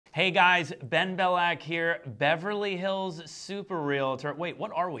Hey guys, Ben Bellac here, Beverly Hills Super Realtor. Wait,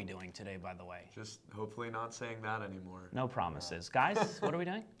 what are we doing today, by the way? Just hopefully not saying that anymore. No promises. Guys, what are we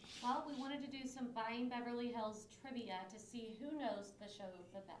doing? Well, we wanted to do some Buying Beverly Hills trivia to see who knows the show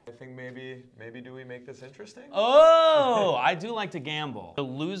the best. I think maybe do we make this interesting? Oh, I do like to gamble. The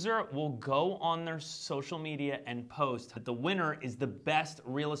loser will go on their social media and post that the winner is the best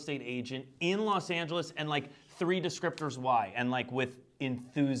real estate agent in Los Angeles and like 3 descriptors why, and like with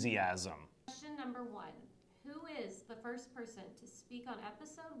enthusiasm. Question number 1. Who is the first person to speak on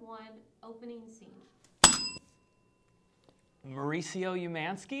episode 1 opening scene? Mauricio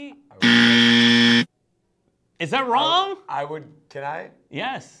Umansky? Is that wrong? Can I?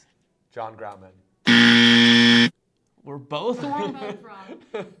 Yes. John Grauman. We're both wrong? We're both wrong.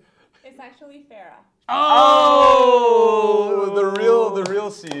 It's actually Farah. Oh, the real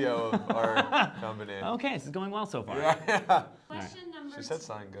CEO of our company. Okay, this is going well so far. Yeah. Question number 2. She said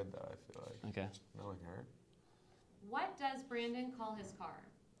something good though, I feel like. Okay. Knowing her. What does Brandon call his car?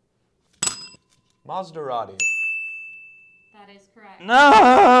 Maserati. That is correct.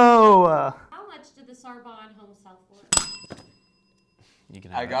 No! How much did the Sarbonne home sell for? You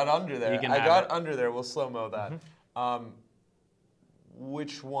can have I got under there. You can I have got it. under there. We'll slow-mo that.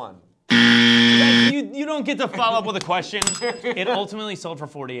 Which one? You don't get to follow up with a question. It ultimately sold for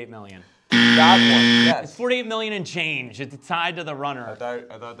 $48 million. That one, yes. It's $48 million and change. It's tied to the runner. I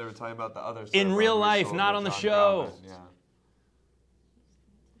thought they were talking about the other stuff. In real life, not on the show. Yeah.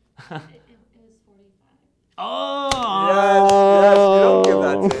 It was 45. Oh! Yes, you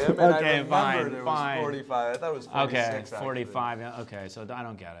don't give that to him. And Okay, I fine, remembered it fine. was 45. I thought it was 46, Okay, actually. 45. Yeah, okay, so I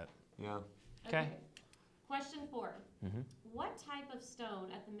don't get it. Yeah. Okay. Question 4. What type of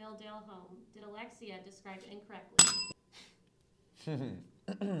stone at the Milldale home did Alexia describe incorrectly?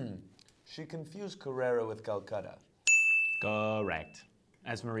 She confused Carrera with Calcutta. Correct.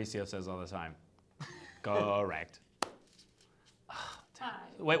 As Mauricio says all the time. Correct. 5.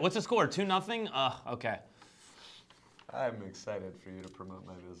 Wait, what's the score? 2-0? Okay. I'm excited for you to promote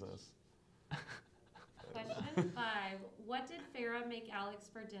my business. Question 5. What did Farah make Alex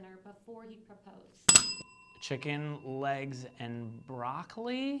for dinner before he proposed? Chicken legs and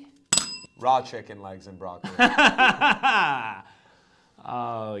broccoli? Raw chicken legs and broccoli.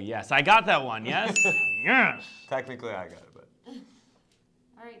 Oh, yes. I got that one, yes? Yes. Technically, I got it, but.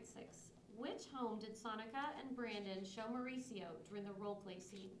 All right, 6. Which home did Sonica and Brandon show Mauricio during the role play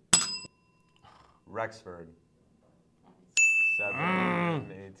scene? Rexford. That is 7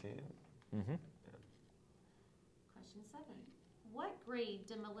 and 18. Question 7. What grade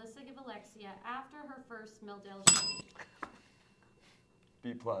did Melissa give Alexia after her first Milldale showing?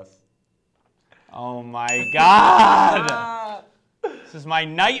 B+. Oh, my God. This is my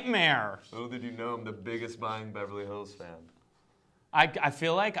nightmare. Little did you know I'm the biggest Buying Beverly Hills fan. I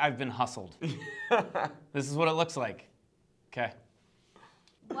feel like I've been hustled. This is what it looks like. Okay.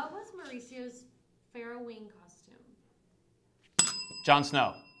 What was Mauricio's Farah Wing costume? Jon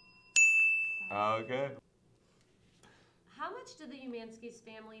Snow. Okay. How much did the Umansky's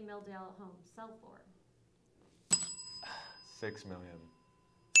family Milldale home sell for? $6 million.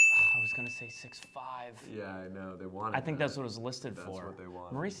 I was going to say 6.5. Yeah, I know. They wanted I think that. that's what it was listed for. That's what they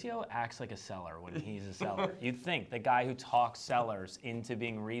wanted. Mauricio acts like a seller when he's a seller. You'd think the guy who talks sellers into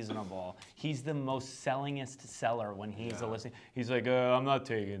being reasonable, he's the most sellingest seller when he's a listing. He's like, I'm not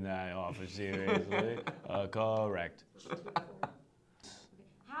taking that offer seriously. Correct.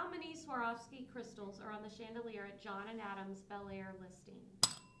 How many Swarovski crystals are on the chandelier at John and Adam's Bel Air listing?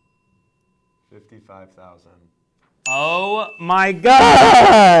 55,000. Oh my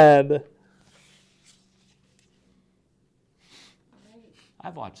God! All right.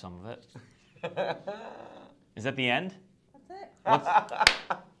 I've watched some of it. Is that the end? That's it.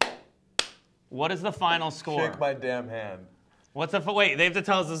 What is the final score? Shake my damn hand. What's the wait? They have to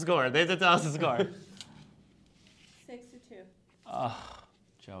tell us the score. They have to tell us the score. 6-2. Oh,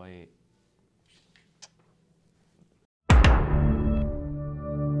 Joey.